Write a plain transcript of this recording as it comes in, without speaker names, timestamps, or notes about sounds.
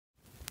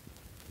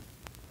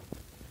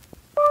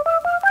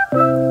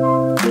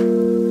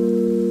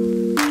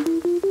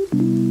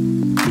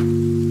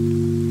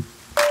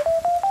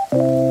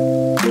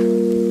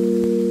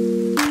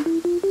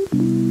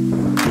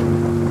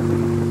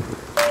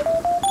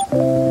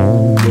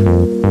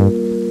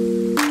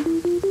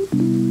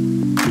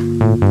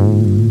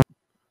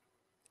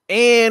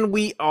And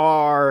we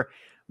are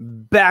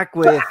back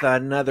with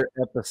another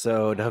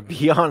episode of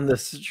Beyond the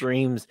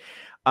Streams.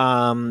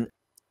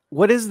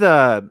 What is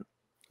the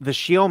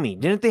Xiaomi?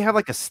 Didn't they have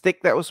like a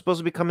stick that was supposed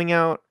to be coming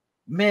out?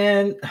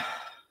 Man,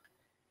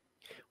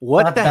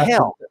 what the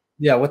hell?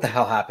 Yeah, what the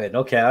hell happened?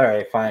 Okay, all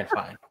right, fine.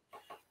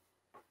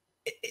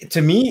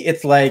 To me,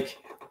 it's like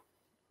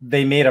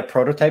they made a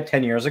prototype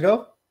 10 years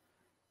ago,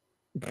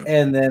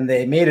 and then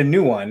they made a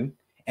new one,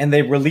 and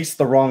they released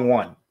the wrong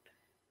one.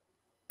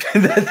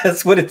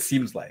 That's what it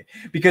seems like.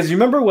 Because you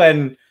remember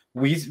when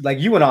we, like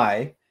you and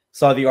I,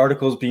 saw the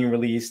articles being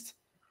released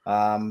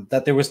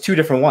that there was two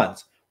different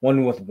ones,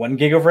 one with 1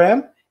 gig of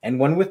RAM and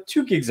one with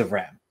 2 gigs of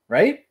RAM,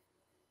 right?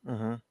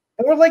 Mm-hmm.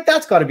 And we're like,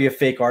 that's got to be a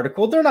fake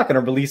article. They're not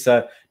going to release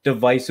a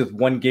device with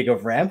 1 gig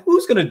of RAM.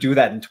 Who's going to do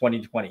that in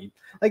 2020?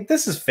 Like,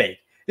 this is fake.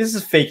 This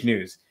is fake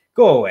news.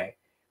 Go away.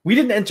 We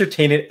didn't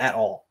entertain it at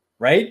all,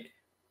 right?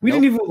 We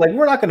didn't even, like,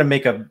 we're not going to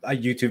make a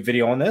YouTube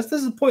video on this.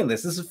 This is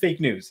pointless. This is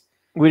fake news.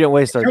 We didn't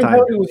waste our time.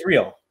 It was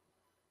real.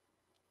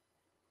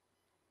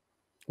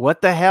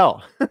 What the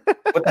hell?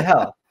 What the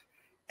hell?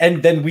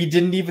 And then we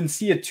didn't even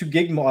see a 2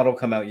 gig model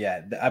come out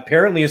yet.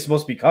 Apparently it's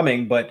supposed to be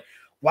coming, but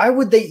why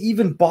would they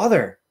even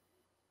bother?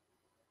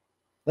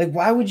 Like,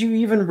 why would you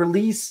even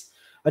release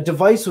a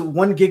device with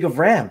 1 gig of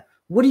RAM?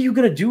 What are you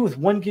going to do with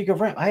 1 gig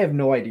of RAM? I have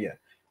no idea.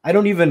 I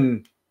don't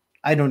even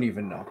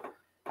know.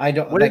 I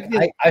don't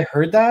like, I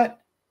heard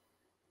that.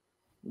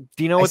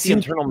 Do you know what the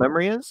internal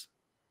memory is?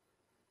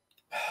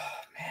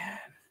 Man.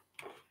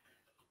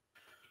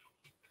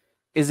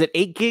 Is it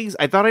 8 gigs?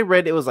 I thought I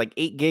read it was like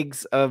 8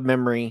 gigs of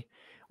memory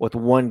with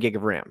 1 gig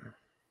of RAM.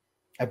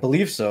 I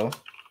believe so.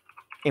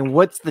 And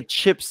what's the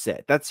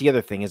chipset? That's the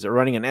other thing. Is it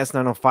running an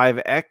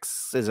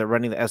S905X? Is it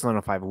running the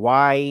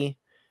S905Y?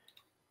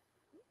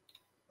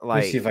 Like,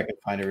 let me see if I can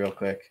find it real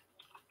quick.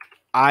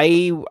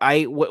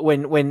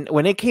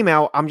 When it came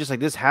out, I'm just like,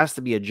 this has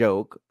to be a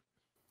joke.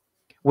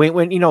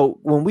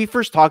 When we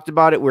first talked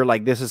about it, we're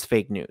like, this is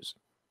fake news.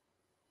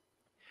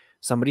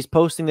 Somebody's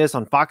posting this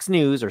on Fox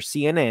News or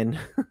CNN.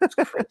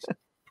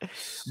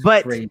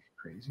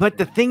 But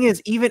the thing is,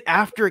 even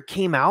after it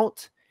came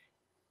out,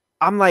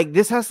 I'm like,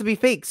 this has to be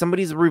fake.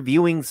 Somebody's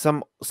reviewing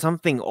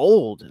something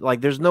old.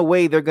 Like, there's no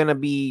way they're gonna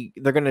be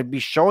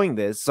showing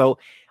this. So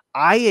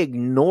I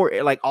ignore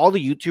it. Like, all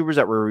the YouTubers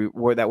that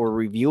were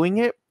reviewing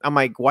it, I'm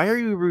like, why are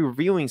you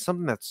reviewing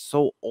something that's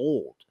so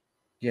old?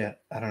 Yeah,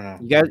 I don't know.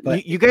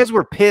 You guys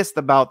were pissed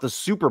about the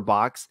Super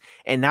Box,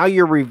 and now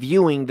you're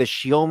reviewing the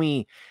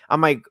Xiaomi.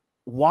 I'm like,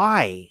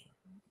 why?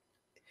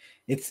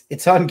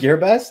 It's on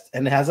GearBest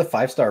and it has a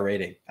 5-star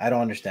rating. I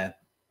don't understand.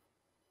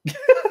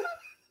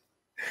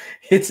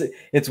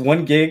 It's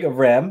 1 gig of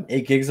RAM,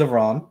 8 gigs of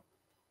ROM.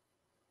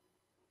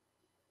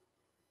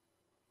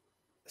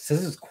 It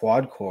says it's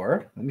quad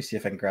core. Let me see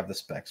if I can grab the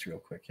specs real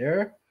quick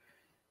here.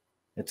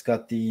 I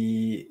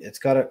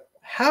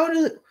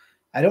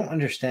don't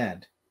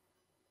understand.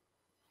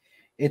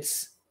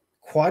 It's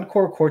quad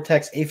core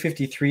Cortex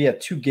A53 at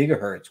 2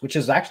 gigahertz, which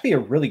is actually a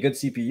really good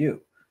CPU.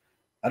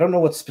 I don't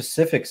know what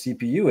specific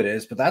CPU it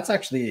is, but that's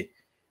actually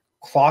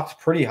clocked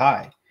pretty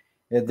high.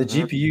 The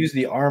GPU is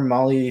the ARM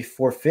Mali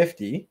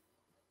 450.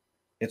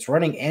 It's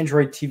running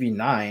Android TV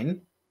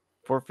 9.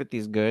 450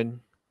 is good.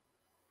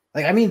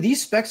 Like, I mean,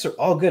 these specs are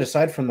all good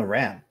aside from the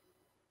RAM.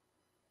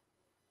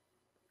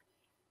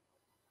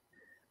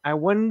 I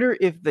wonder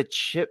if the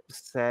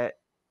chipset,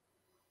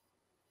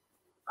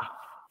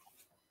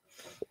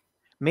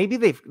 maybe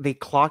they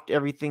clocked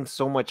everything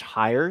so much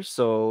higher,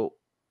 so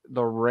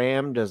the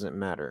RAM doesn't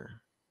matter.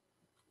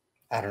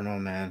 I don't know,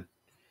 man.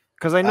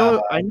 Because I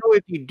know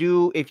if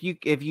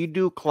you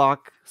do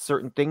clock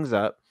certain things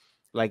up,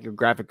 like your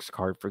graphics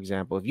card, for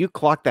example, if you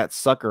clock that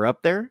sucker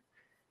up there,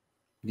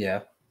 yeah,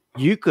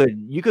 you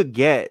could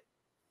get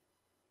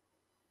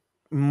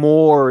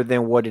more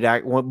than what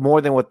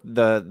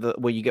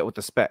what you get with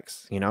the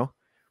specs. You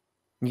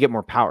get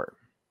more power.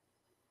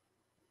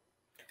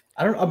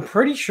 I'm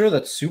pretty sure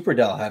that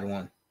SuperDell had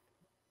one.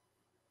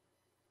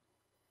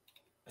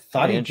 I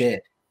thought he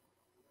did.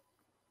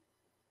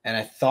 And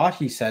I thought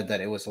he said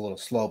that it was a little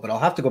slow, but I'll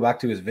have to go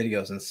back to his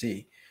videos and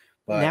see.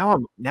 But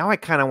now I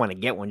kind of want to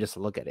get one just to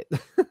look at it.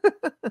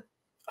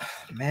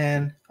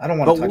 Man, I don't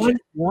want to touch it.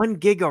 1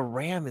 gig of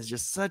RAM is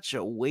just such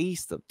a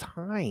waste of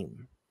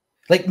time.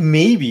 Like,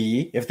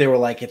 maybe if they were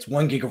like, it's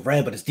 1 gig of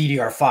RAM, but it's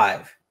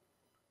DDR5.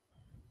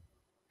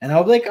 And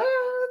I'll be like,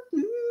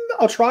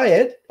 I'll try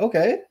it.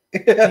 Okay.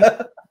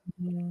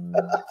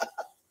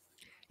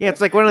 Yeah,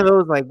 it's like one of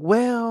those, like,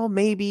 well,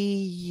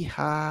 maybe,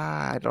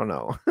 I don't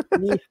know.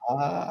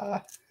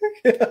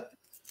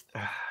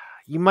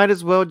 You might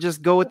as well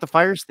just go with the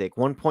Fire Stick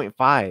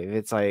 1.5.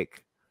 It's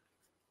like,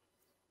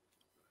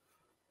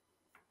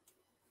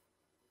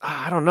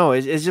 I don't know.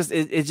 It's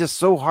just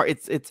so hard.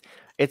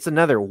 It's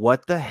another,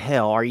 what the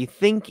hell are you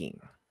thinking?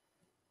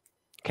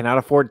 Cannot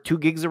afford 2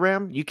 gigs of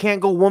RAM? You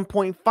can't go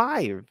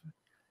 1.5.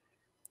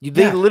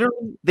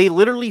 They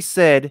literally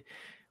said,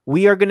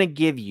 we are going to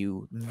give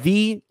you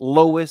the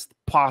lowest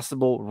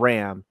possible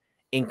RAM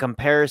in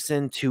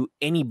comparison to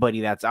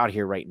anybody that's out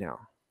here right now.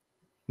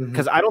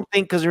 Because I don't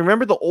think, because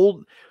remember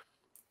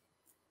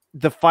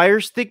the Fire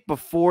Stick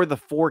before the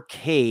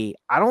 4K,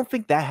 I don't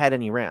think that had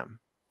any RAM.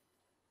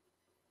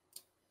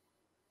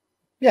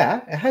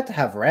 Yeah, it had to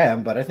have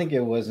RAM, but I think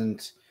it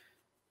wasn't.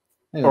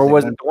 Or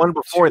was it the one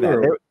before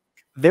that?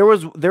 There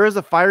was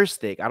a Fire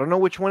Stick. I don't know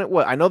which one it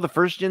was. I know the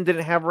first gen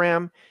didn't have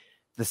RAM.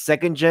 The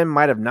second gen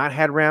might have not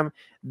had RAM.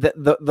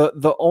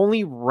 The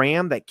only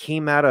RAM that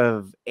came out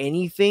of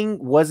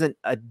anything wasn't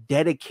a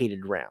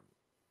dedicated RAM.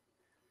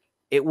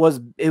 It was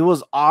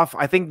off.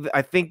 I think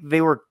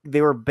they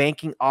were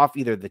banking off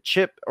either the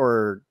chip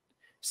or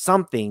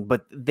something,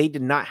 but they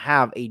did not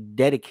have a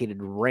dedicated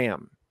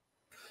RAM.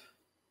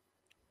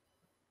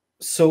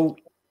 So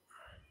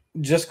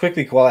just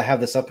quickly, while I have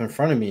this up in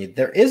front of me,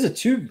 there is a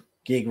 2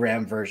 gig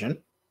RAM version,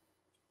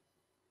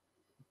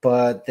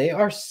 but they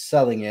are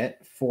selling it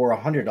for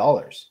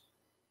 $100.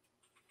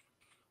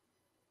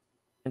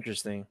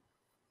 Interesting.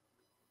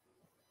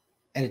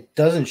 And it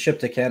doesn't ship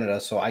to Canada,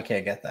 so I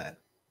can't get that.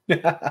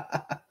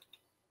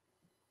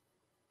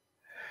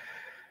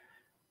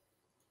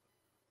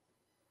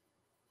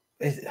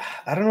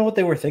 I don't know what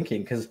they were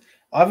thinking, because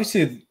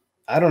obviously,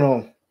 I don't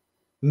know.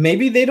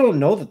 Maybe they don't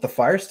know that the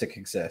Fire Stick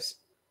exists.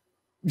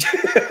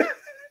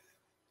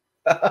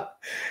 Because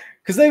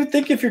they would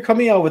think if you're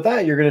coming out with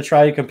that, you're going to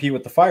try to compete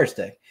with the Fire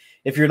Stick.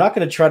 If you're not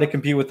going to try to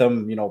compete with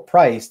them,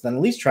 price, then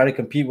at least try to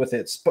compete with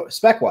it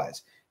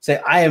spec-wise.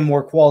 Say, I am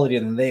more quality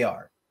than they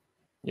are.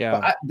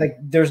 Yeah. But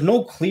there's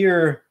no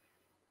clear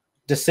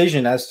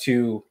decision as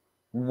to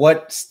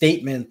what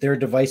statement their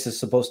device is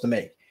supposed to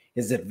make.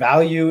 Is it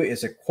value?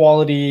 Is it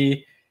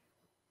quality?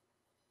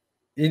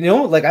 I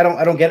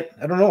don't get it.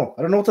 I don't know.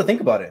 I don't know what to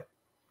think about it.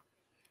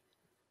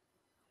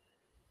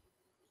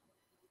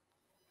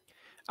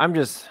 I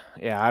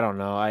don't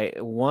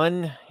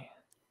know.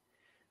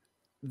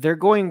 They're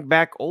going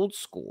back old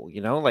school,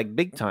 like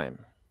big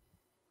time.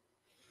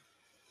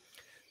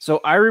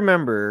 So I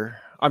remember,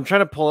 I'm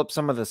trying to pull up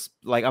some of this,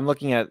 like I'm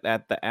looking at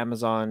the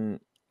Amazon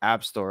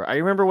App Store. I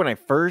remember when I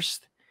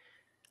first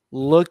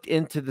looked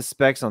into the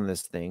specs on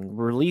this thing,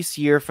 release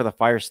year for the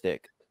Fire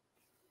Stick,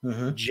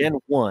 Gen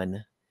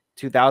 1,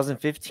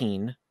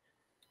 2015.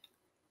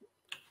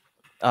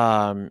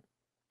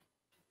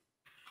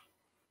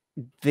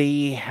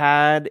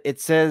 It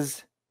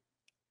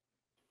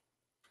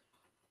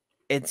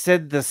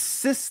said the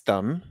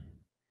system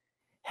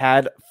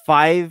had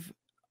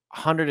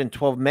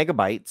 512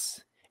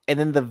 megabytes, and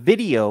then the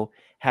video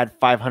had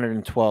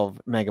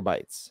 512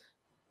 megabytes.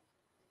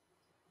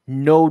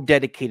 No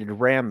dedicated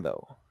RAM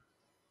though.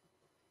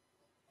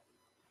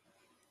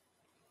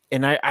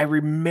 And I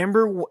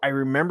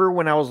remember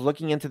when I was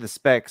looking into the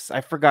specs,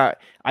 I forgot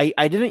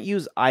I didn't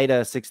use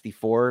IDA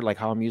 64 like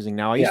how I'm using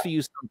now. I used to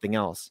use something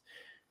else.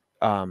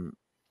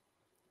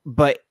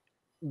 But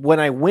when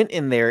I went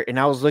in there and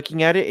I was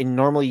looking at it, and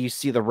normally you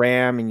see the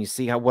RAM and you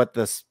see what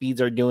the speeds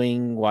are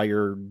doing while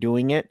you're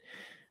doing it.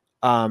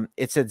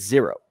 It said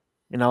 0.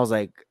 And I was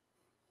like,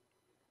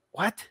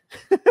 what?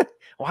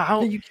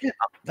 Wow. You can't.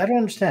 I don't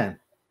understand.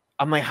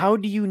 I'm like, how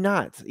do you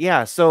not?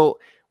 Yeah. So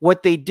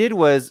what they did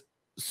was,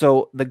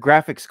 so the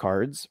graphics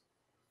cards,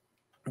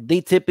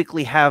 they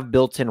typically have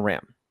built-in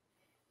RAM,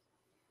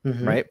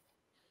 right?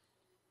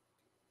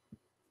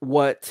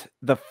 What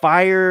the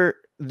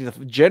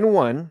Gen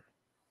 1,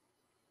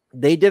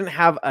 they didn't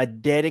have a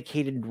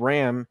dedicated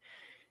RAM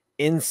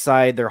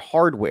inside their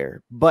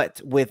hardware, but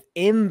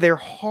within their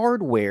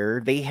hardware,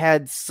 they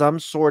had some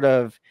sort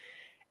of,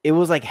 it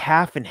was like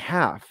half and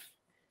half,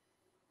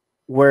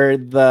 where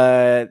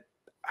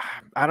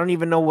I don't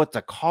even know what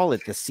to call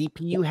it. The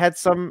CPU had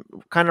some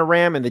kind of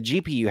RAM and the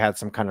GPU had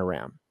some kind of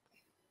RAM.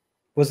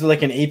 Was it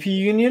like an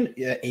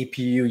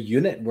APU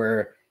unit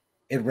where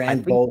it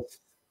ran both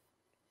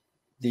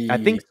I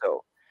think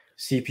so.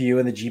 CPU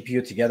and the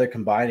GPU together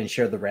combined and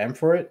shared the RAM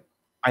for it?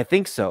 I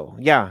think so.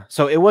 Yeah.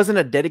 So it wasn't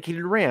a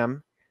dedicated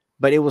RAM,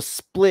 but it was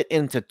split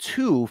into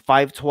two,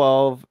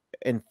 512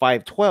 and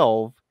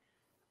 512.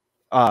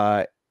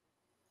 And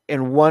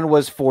one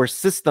was for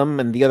system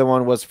and the other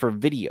one was for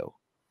video,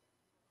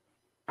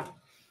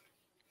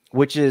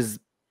 which is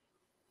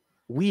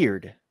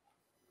weird.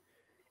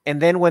 And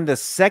then when the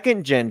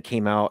second gen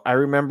came out, I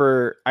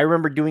remember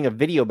doing a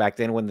video back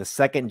then when the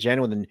second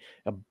gen, with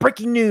a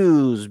breaking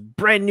news,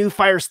 brand new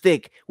Fire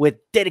Stick with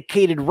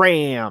dedicated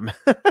RAM.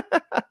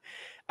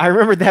 I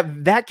remember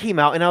that came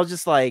out and I was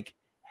just like,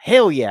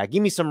 hell yeah,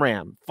 give me some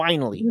RAM.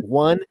 Finally,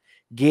 1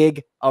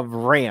 gig of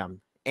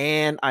RAM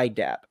and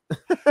iDAP.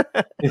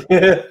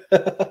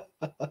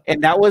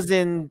 And that was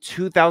in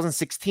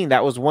 2016.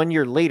 That was 1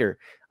 year later.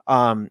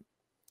 And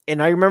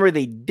I remember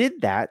they did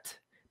that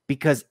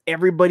because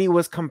everybody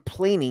was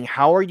complaining,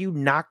 how are you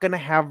not going to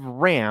have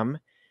RAM?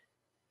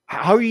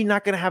 How are you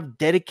not going to have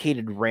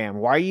dedicated RAM?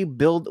 Why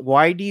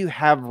do you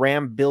have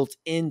RAM built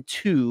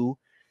into,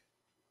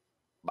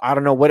 I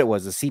don't know what it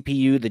was, the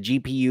CPU, the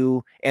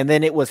GPU, and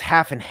then it was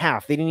half and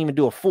half. They didn't even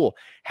do a full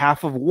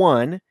half of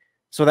one.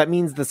 So that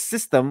means the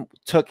system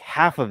took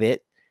half of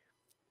it.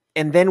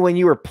 And then when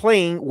you were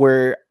playing,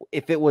 where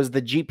if it was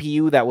the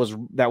GPU that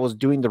was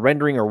doing the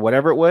rendering or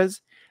whatever it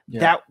was,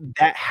 Yeah.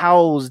 that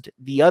housed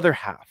the other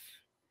half.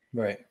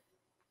 Right.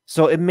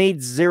 So it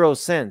made zero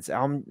sense.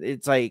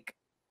 It's like,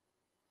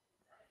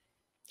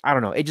 I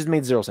don't know. It just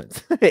made zero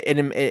sense.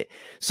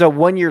 So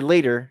 1 year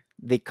later,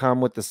 they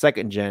come with the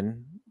second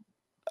gen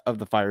of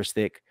the Fire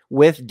Stick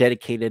with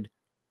dedicated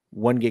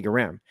 1 gig of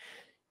RAM.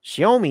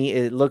 Xiaomi,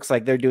 it looks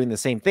like they're doing the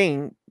same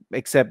thing,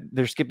 except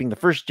they're skipping the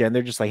first gen.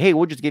 They're just like, hey,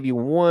 we'll just give you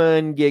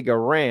 1 gig of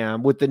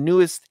RAM with the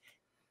newest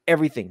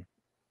everything,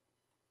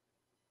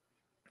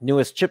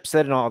 newest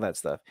chipset and all that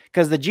stuff.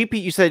 Because the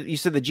GPU, you said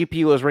the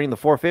GPU was running the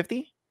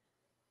 450.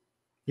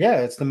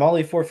 Yeah, it's the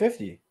Mali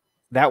 450.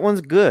 That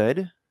one's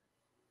good.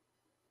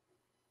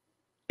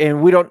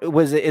 And we don't,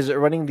 is it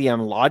running the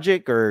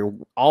Logic or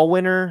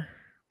Allwinner?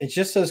 It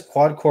just says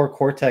quad core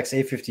Cortex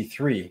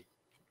A53.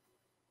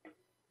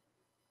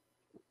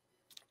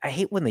 I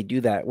hate when they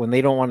do that, when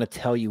they don't want to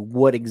tell you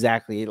what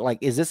exactly, like,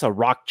 is this a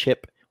rock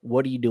chip?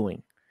 What are you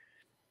doing?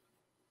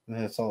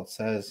 That's all it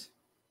says.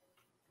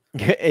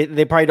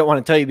 They probably don't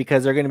want to tell you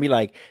because they're going to be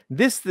like,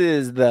 this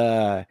is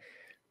the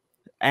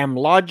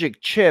Amlogic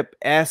chip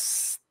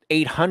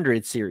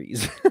S800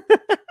 series.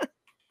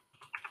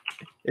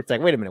 It's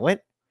like, wait a minute,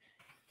 what?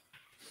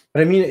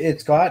 But I mean,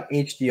 it's got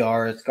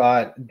HDR, it's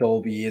got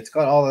Dolby, it's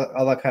got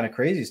all that kind of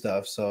crazy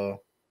stuff.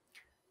 So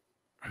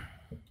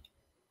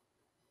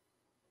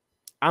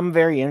I'm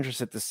very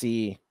interested to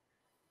see.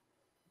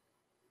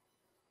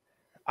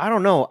 I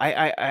don't know.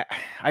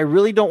 I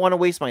really don't want to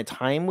waste my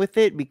time with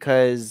it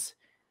because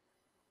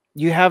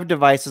you have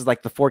devices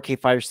like the 4K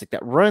Fire Stick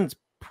that runs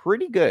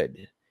pretty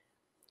good.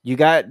 You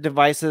got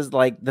devices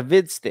like the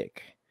Vid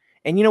Stick.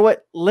 And you know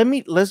what?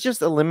 Let's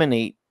just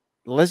eliminate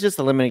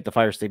the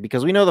Fire Stick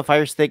because we know the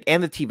Fire Stick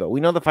and the TiVo. We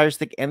know the Fire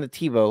Stick and the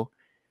TiVo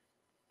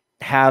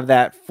have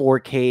that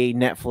 4K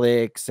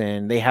Netflix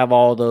and they have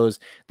all those.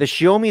 The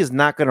Xiaomi is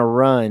not going to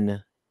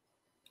run.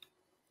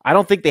 I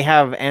don't think they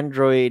have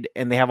Android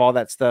and they have all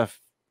that stuff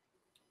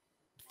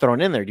thrown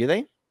in there, do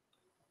they?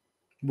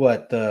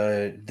 what,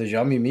 the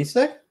Xiaomi Mi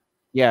Stick?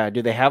 Yeah,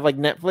 do they have like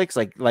Netflix,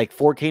 like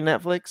 4K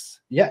Netflix?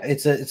 Yeah,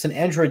 it's an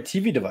Android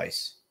TV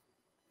device.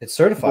 It's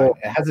certified. Well,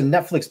 it has a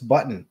Netflix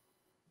button.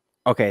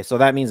 okay, so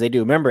that means they do.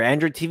 Remember,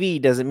 Android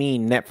TV doesn't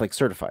mean Netflix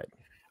certified.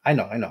 I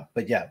know.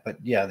 But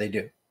yeah, they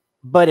do.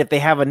 But if they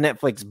have a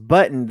Netflix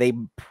button, they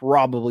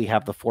probably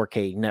have the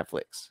 4K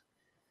Netflix.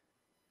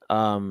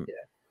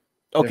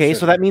 Okay,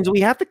 so that means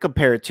we have to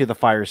compare it to the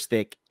Fire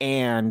Stick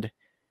and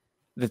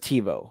the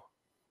TiVo.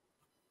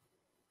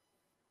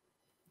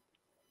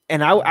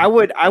 And I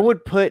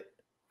would put,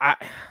 I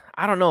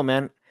don't know,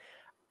 man.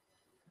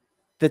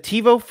 The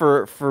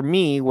TiVo for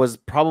me was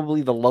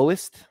probably the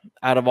lowest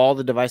out of all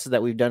the devices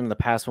that we've done in the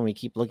past when we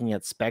keep looking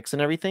at specs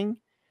and everything.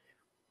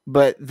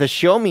 But the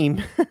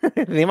Xiaomi,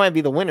 they might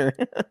be the winner.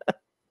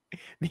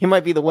 They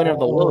might be the winner of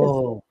the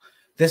lowest.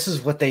 This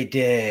is what they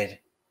did.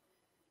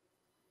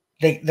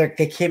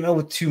 They came out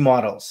with two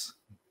models,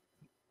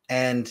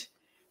 and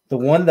the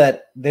one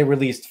that they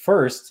released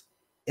first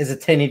is a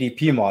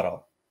 1080p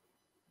model.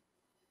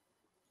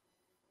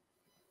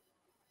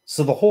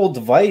 So the whole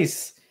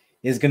device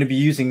is going to be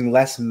using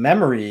less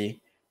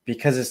memory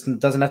because it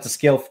doesn't have to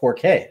scale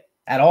 4K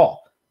at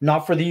all.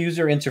 Not for the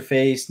user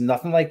interface,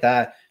 nothing like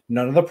that.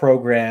 None of the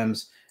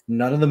programs,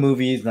 none of the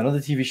movies, none of the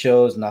TV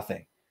shows,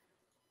 nothing.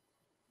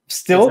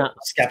 Still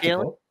skeptical.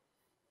 Scaling?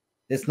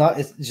 It's not,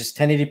 it's just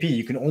 1080p.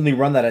 You can only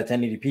run that at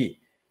 1080p.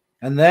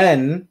 And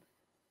then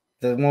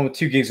the one with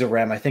 2 gigs of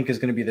RAM, I think, is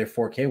going to be their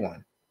 4K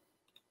one.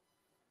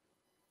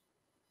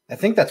 I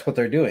think that's what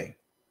they're doing.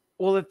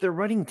 Well, if they're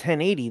running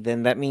 1080,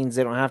 then that means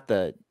they don't have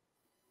to.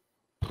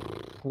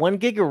 1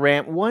 gig of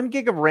RAM, 1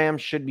 gig of RAM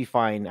should be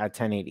fine at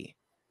 1080.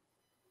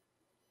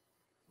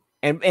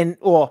 And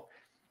well,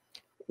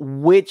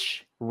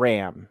 which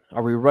RAM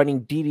are we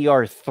running?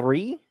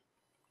 DDR3,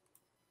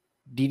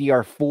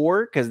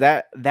 DDR4, because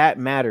that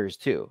matters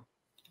too.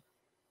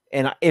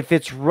 And if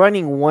it's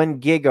running 1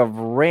 gig of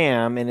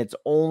RAM and it's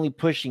only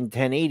pushing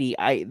 1080,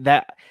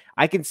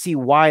 I can see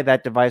why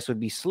that device would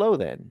be slow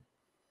then.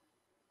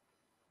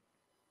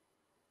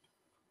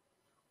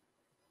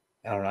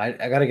 I don't know.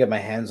 I got to get my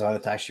hands on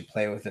it to actually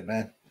play with it,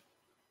 man.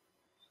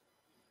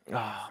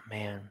 Oh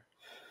man,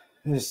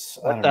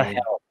 what the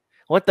hell?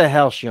 What the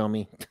hell,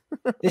 Xiaomi?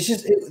 It's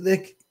just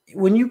like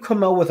when you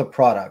come out with a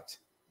product,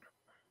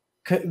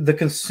 the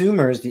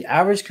consumers, the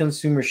average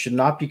consumer, should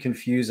not be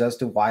confused as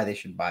to why they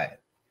should buy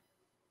it.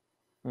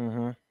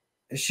 Mm-hmm.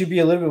 It should be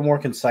a little bit more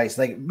concise.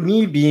 Like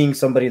me being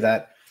somebody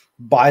that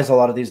buys a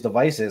lot of these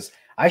devices,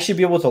 I should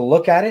be able to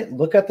look at it,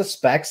 look at the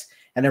specs,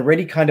 and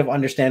already kind of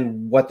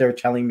understand what they're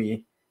telling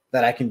me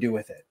that I can do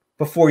with it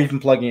before even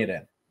plugging it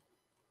in.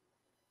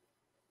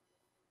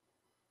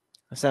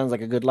 That sounds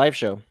like a good live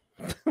show.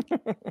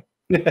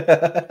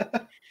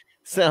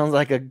 Sounds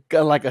like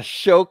a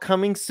show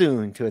coming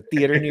soon to a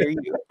theater near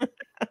you.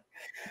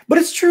 But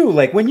it's true.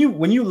 Like when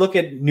you look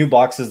at new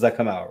boxes that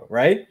come out,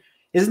 right?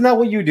 Isn't that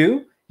what you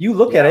do? You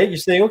look at it, you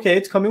say, okay,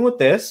 it's coming with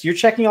this. You're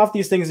checking off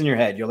these things in your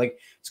head. You're like,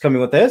 it's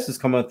coming with this, it's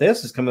coming with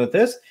this, it's coming with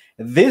this.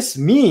 This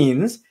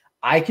means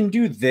I can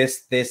do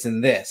this, this,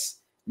 and this.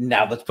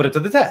 Now let's put it to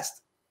the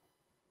test.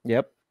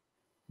 Yep.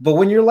 But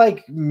when you're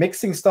like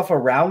mixing stuff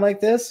around like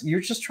this,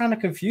 you're just trying to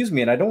confuse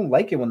me, and I don't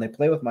like it when they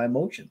play with my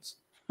emotions.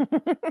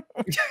 That's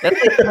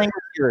like playing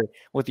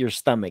with your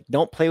stomach.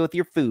 Don't play with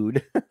your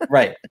food.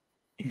 Right.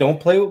 Don't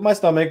play with my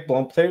stomach.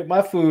 Don't play with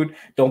my food.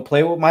 Don't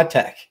play with my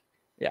tech.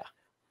 Yeah.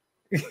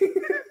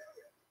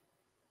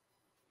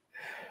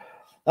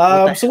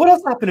 So what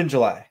else happened in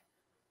July?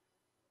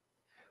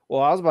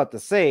 Well, I was about to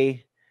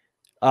say,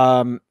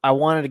 I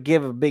wanted to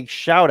give a big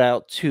shout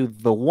out to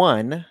the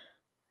one.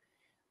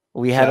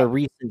 We had a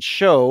recent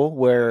show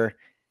where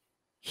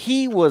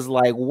he was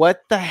like,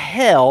 "What the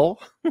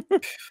hell?"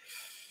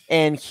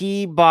 And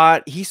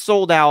he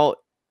sold out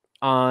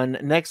on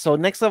Next. So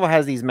Next Level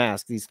has these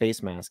masks, these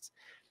face masks,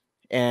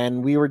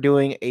 and we were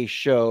doing a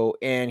show,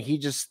 and he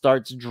just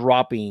starts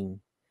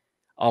dropping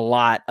a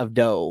lot of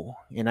dough,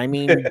 and I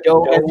mean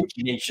dough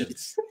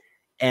nations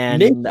and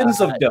nations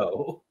of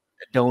dough,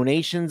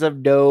 donations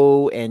of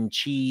dough and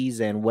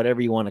cheese and whatever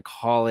you want to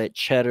call it,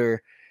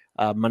 cheddar,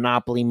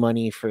 monopoly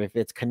money for if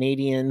it's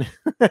Canadian.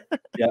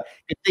 Yeah,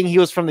 good thing he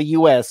was from the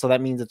U.S., so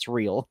that means it's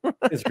real.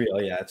 It's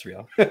real, yeah, it's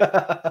real.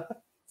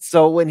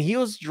 So when he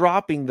was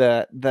dropping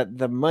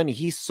the money,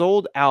 he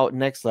sold out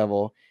Next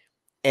Level,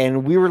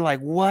 and we were like,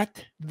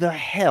 "What the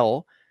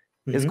hell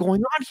is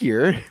going on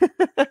here?"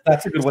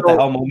 That's a good what the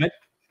hell moment.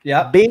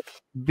 Yeah.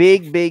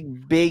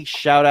 Big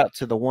shout out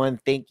to the one.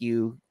 Thank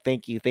you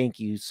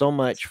so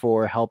much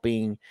for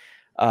helping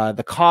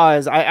the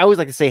cause. I always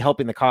like to say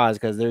helping the cause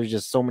because there's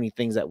just so many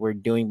things that we're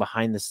doing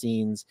behind the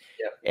scenes.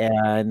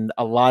 And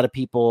a lot of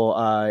people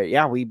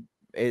we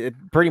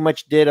pretty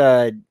much did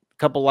a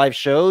couple live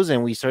shows,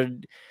 and we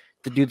started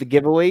to do the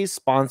giveaways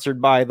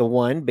sponsored by the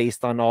one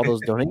based on all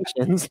those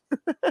donations.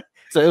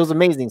 So it was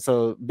amazing.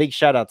 So big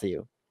shout out to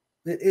you.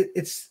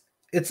 It's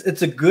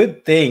a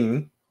good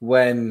thing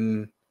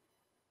when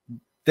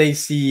they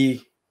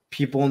see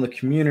people in the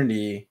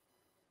community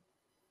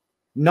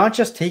not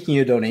just taking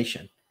a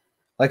donation.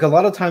 Like a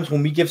lot of times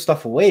when we give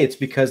stuff away, it's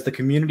because the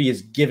community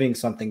is giving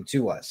something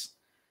to us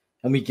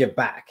and we give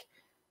back.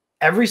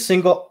 Every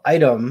single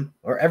item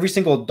or every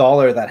single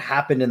dollar that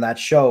happened in that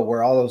show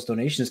where all those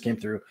donations came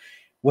through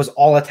was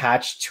all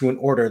attached to an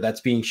order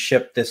that's being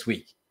shipped this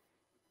week.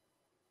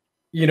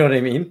 You know what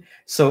I mean?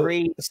 So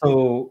it's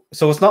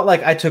not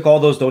like I took all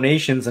those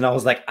donations and I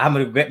was like, I'm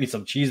going to get me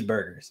some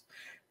cheeseburgers,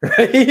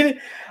 right?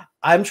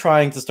 I'm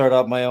trying to start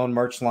up my own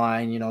merch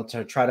line,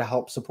 to try to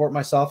help support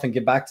myself and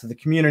give back to the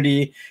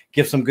community,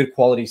 give some good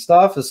quality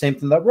stuff. The same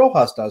thing that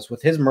Rojas does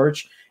with his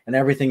merch and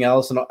everything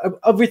else, and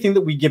everything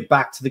that we give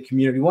back to the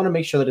community. We want to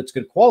make sure that it's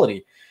good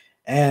quality.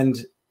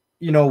 And,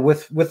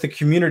 with the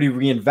community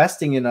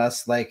reinvesting in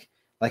us, like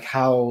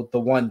how the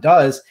one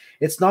does,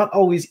 it's not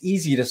always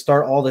easy to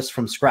start all this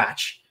from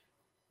scratch.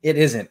 It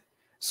isn't.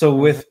 So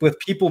with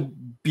people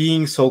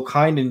being so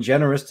kind and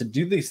generous to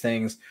do these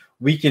things,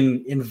 we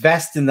can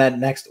invest in that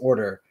next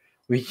order.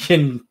 We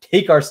can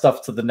take our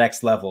stuff to the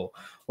next level.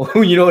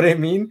 You know what I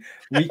mean?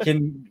 We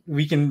can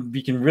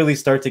really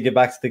start to get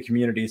back to the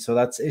community. So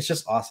it's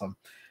just awesome.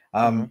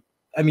 I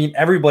mean,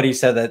 everybody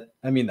said that.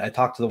 I mean, I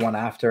talked to the one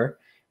after,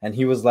 and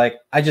he was like,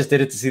 I just did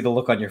it to see the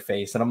look on your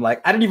face. And I'm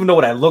like, I didn't even know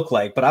what I look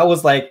like, but I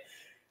was like,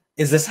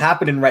 is this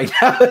happening right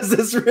now? Is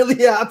this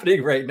really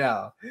happening right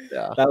now?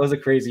 Yeah. That was a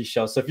crazy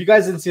show. So if you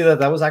guys didn't see that,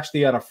 that was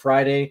actually on a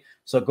Friday.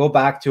 So go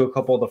back to a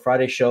couple of the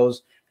Friday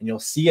shows and you'll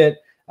see it.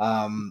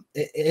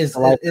 It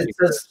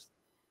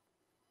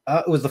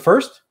was the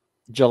first?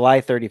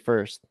 July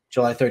 31st.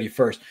 July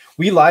 31st.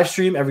 We live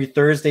stream every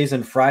Thursdays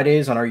and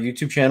Fridays on our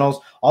YouTube channels.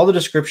 All the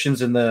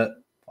descriptions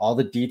all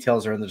the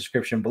details are in the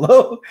description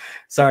below.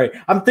 Sorry.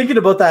 I'm thinking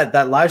about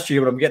that live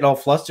stream, but I'm getting all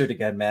flustered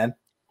again, man.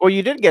 Well,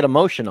 you did get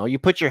emotional. You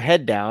put your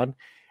head down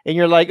and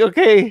you're like,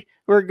 okay,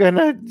 we're going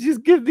to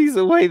just give these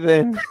away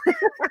then.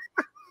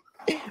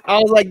 I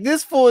was like,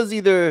 this fool is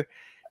either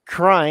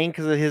crying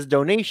because of his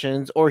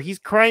donations or he's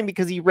crying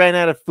because he ran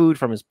out of food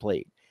from his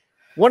plate.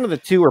 One of the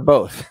two or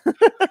both.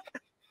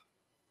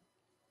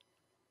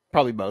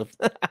 Probably both.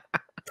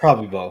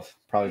 Probably both.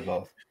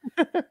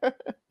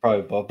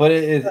 But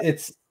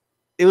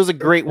it was a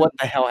great what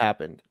the hell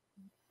happened.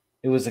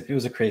 It was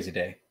a crazy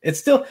day.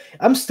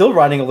 I'm still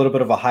riding a little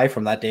bit of a high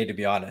from that day, to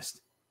be honest.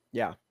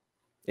 Yeah,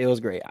 it was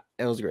great.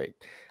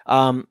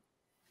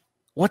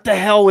 What the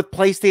hell with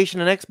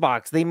PlayStation and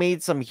Xbox? They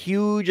made some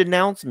huge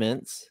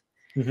announcements,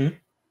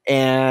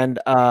 and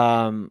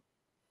so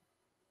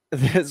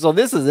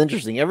this is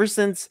interesting. Ever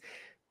since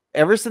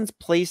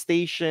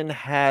PlayStation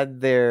had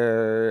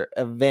their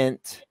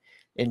event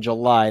in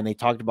July, and they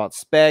talked about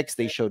specs,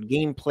 they showed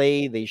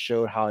gameplay, they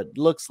showed how it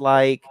looks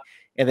like.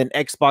 And then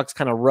Xbox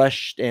kind of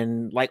rushed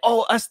and like,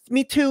 oh,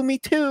 me too. Me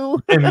too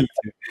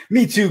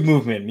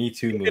movement.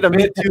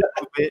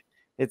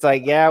 It's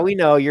like, yeah, we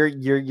know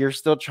you're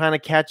still trying to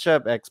catch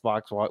up,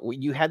 Xbox.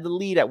 You had the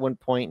lead at one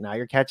point. Now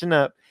you're catching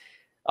up.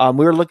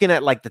 We were looking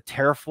at like the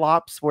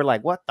teraflops. We're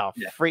like, what the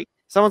freak?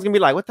 Someone's gonna be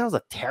like, what the hell's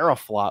a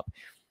teraflop?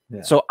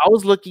 Yeah. So I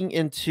was looking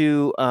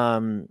into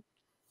I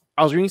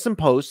was reading some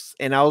posts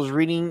and I was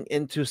reading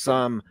into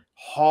some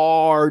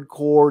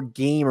hardcore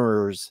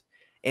gamers.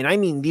 And I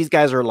mean, these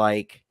guys are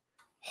like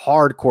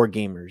hardcore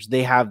gamers.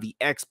 They have the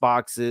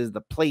Xboxes,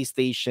 the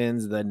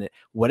PlayStations, the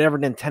whatever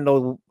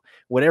Nintendo,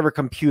 whatever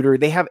computer.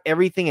 They have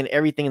everything, and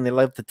they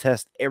love to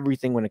test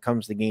everything when it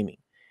comes to gaming.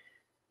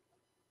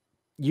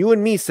 You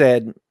and me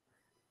said,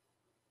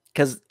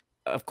 because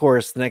of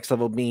course, the next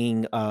level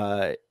being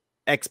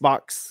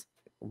Xbox,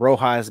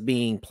 Rojas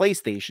being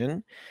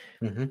PlayStation.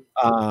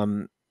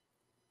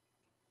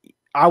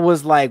 I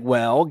was like,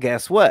 well,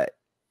 guess what?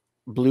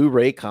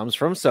 Blu-ray comes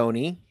from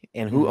Sony,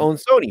 and who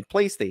owns Sony?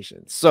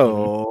 PlayStation.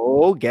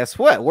 So guess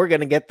what? We're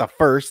gonna get the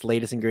first,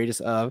 latest, and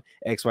greatest of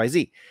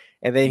XYZ.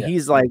 And then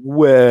he's like,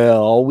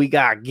 well, we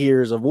got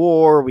Gears of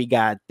War, we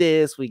got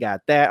this, we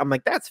got that. I'm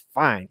like, that's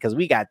fine, because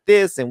we got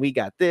this and we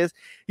got this.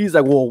 He's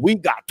like, well, we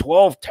got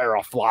 12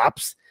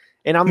 teraflops.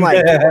 And I'm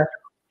like,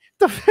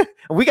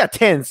 we got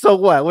 10. So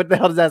what? What the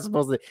hell is that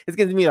supposed to? It's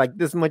gonna be like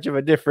this much of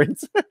a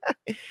difference.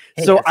 Hey,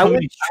 so I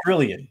went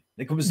trillion.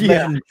 It was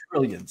measured in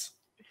trillions.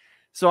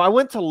 So I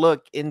went to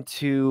look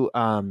into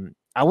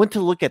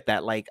at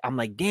that. Like, I'm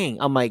like, dang,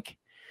 I'm like,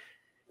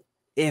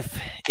 if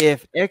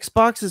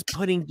Xbox is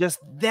putting just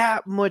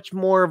that much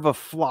more of a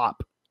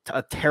flop,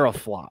 a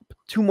teraflop,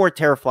 2 more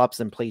teraflops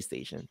than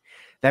PlayStation,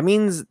 that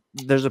means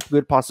there's a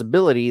good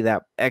possibility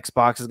that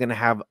Xbox is going to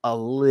have a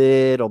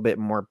little bit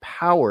more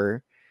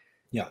power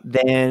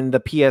than the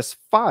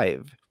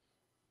PS5.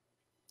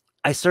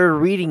 I started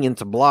reading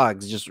into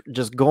blogs,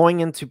 just going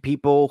into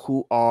people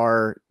who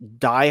are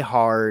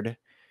diehard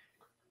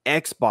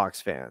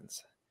Xbox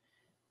fans,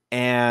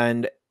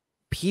 and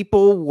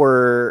people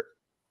were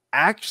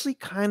actually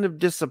kind of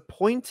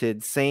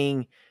disappointed,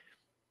 saying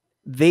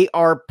they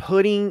are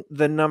putting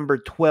the number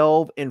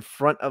 12 in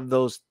front of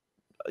those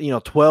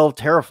 12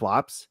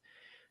 teraflops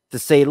to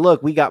say,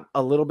 look, we got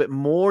a little bit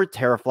more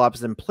teraflops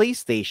than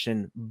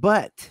PlayStation,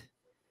 but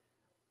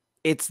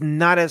it's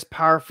not as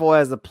powerful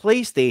as the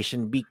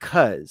PlayStation,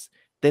 because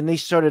then they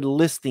started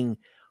listing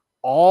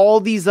all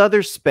these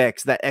other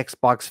specs that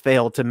Xbox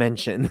failed to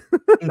mention.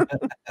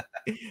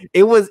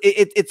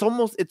 It's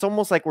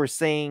almost like we're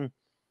saying,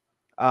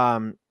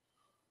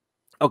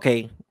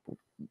 okay,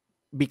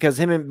 because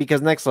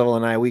Next Level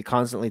and I, we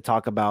constantly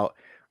talk about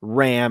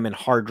RAM and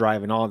hard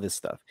drive and all this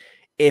stuff.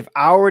 If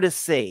I were to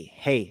say,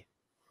 hey,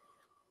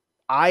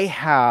 I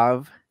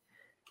have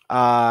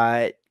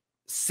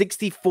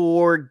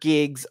 64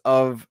 gigs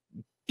of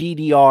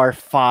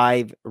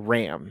DDR5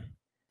 RAM,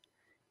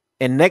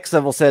 and Next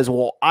Level says,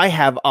 well, I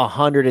have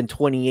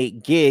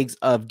 128 gigs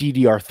of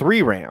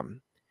DDR3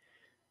 RAM,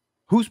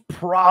 who's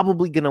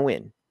probably going to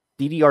win?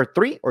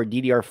 DDR3 or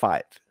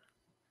DDR5?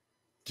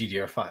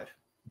 DDR5.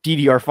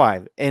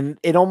 DDR5. And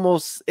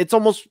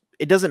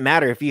it doesn't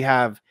matter if you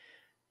have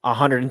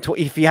 120,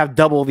 if you have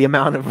double the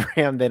amount of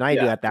RAM than I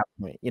do at that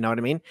point. You know what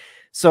I mean?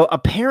 So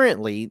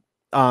apparently,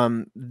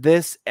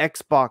 this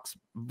Xbox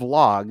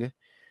vlog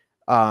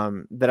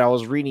that I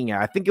was reading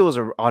at, I think it was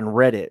on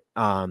Reddit.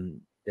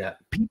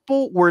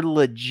 People were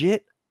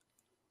legit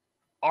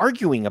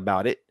arguing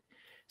about it,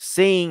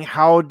 saying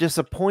how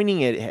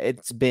disappointing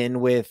it's been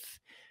with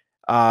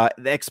the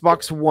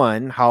Xbox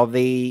One, how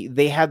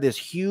they had this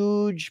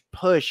huge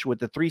push with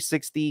the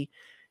 360,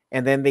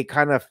 and then they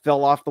kind of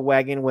fell off the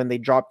wagon when they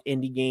dropped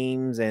indie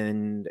games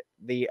and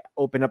they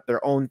opened up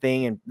their own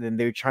thing, and then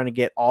they're trying to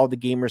get all the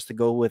gamers to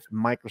go with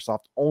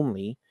Microsoft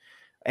only,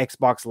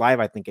 Xbox Live,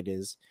 I think it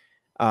is.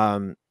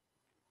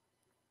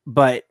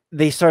 But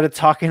they started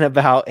talking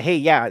about, hey,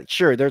 yeah,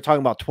 sure, they're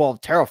talking about 12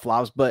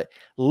 teraflops, but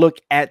look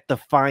at the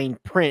fine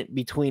print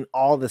between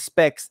all the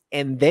specs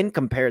and then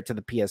compare it to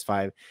the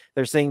PS5.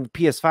 They're saying the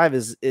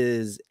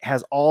PS5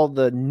 has all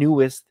the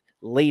newest,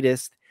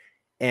 latest,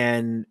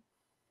 and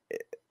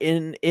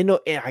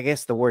I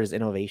guess the word is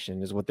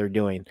innovation is what they're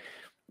doing.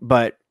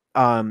 But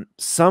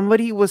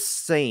somebody was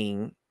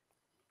saying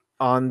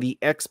on the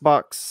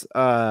Xbox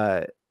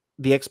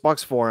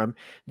forum,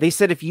 they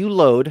said if you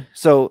load,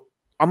 so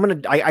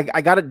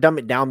I gotta dumb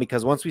it down,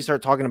 because once we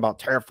start talking about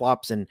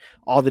teraflops and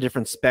all the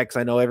different specs,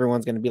 I know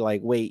everyone's gonna be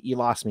like, wait, you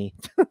lost me.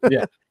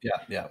 Yeah.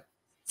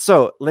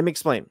 So let me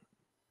explain.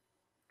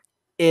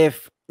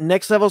 If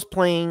Next Level's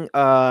playing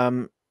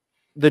the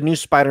new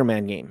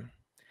Spider-Man game,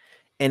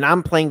 and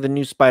I'm playing the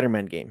new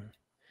Spider-Man game,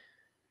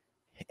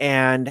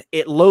 and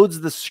it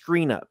loads the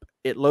screen up.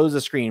 It loads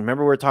the screen.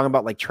 Remember, we were talking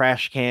about like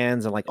trash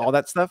cans and like all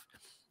that stuff.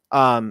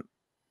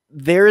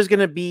 There is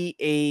gonna be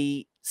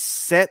a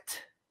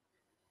set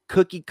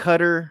cookie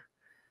cutter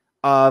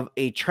of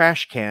a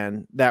trash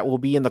can that will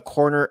be in the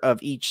corner of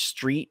each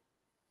street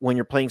when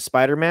you're playing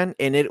Spider-Man,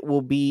 and it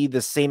will be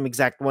the same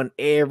exact one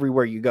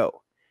everywhere you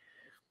go.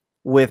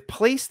 With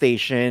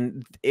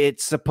PlayStation,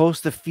 it's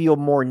supposed to feel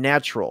more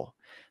natural.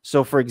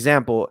 So for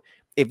example,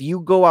 if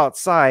you go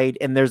outside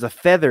and there's a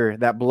feather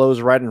that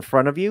blows right in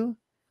front of you,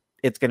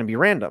 it's going to be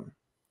random.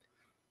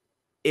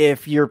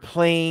 If you're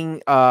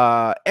playing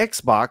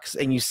Xbox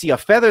and you see a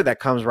feather that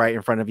comes right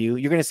in front of you,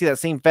 you're going to see that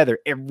same feather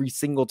every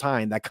single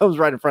time that comes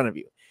right in front of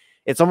you.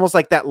 It's almost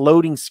like that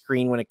loading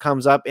screen when it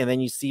comes up and then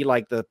you see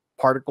like the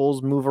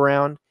particles move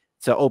around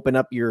to open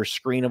up your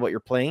screen of what you're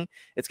playing.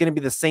 It's going to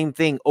be the same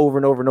thing over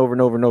and over and over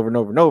and over and over and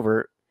over and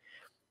over.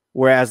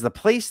 Whereas the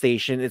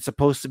PlayStation, it's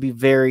supposed to be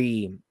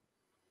very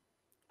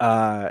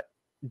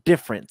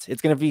different.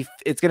 It's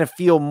gonna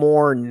feel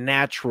more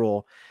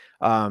natural.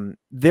 What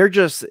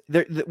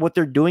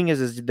they're doing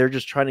is they're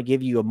just trying to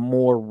give you a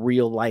more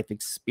real life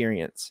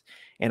experience.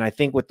 And I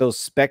think with those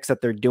specs that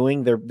they're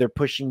doing, they're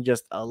pushing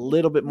just a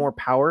little bit more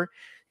power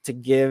to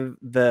give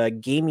the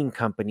gaming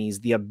companies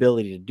the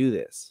ability to do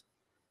this.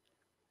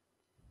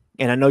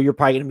 And I know you're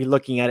probably gonna be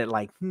looking at it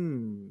like,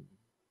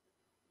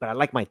 but I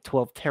like my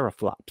 12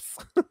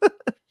 teraflops.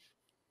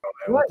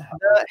 What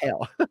the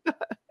hell?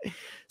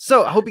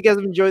 So I hope you guys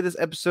have enjoyed this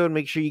episode.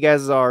 Make sure you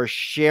guys are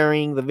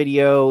sharing the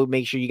video.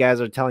 Make sure you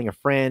guys are telling a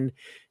friend.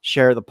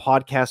 Share the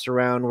podcast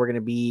around. We're gonna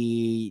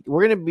be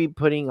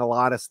putting a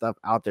lot of stuff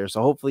out there.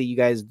 So hopefully you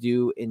guys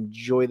do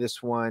enjoy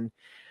this one.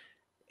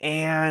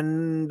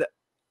 And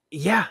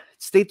yeah,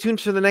 stay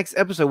tuned for the next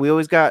episode. We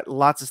always got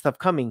lots of stuff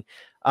coming.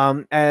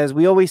 As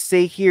we always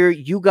say here,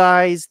 you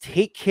guys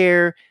take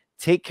care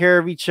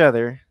of each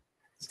other.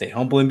 Stay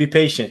humble and be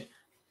patient.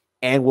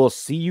 And we'll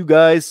see you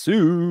guys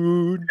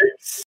soon.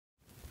 Peace.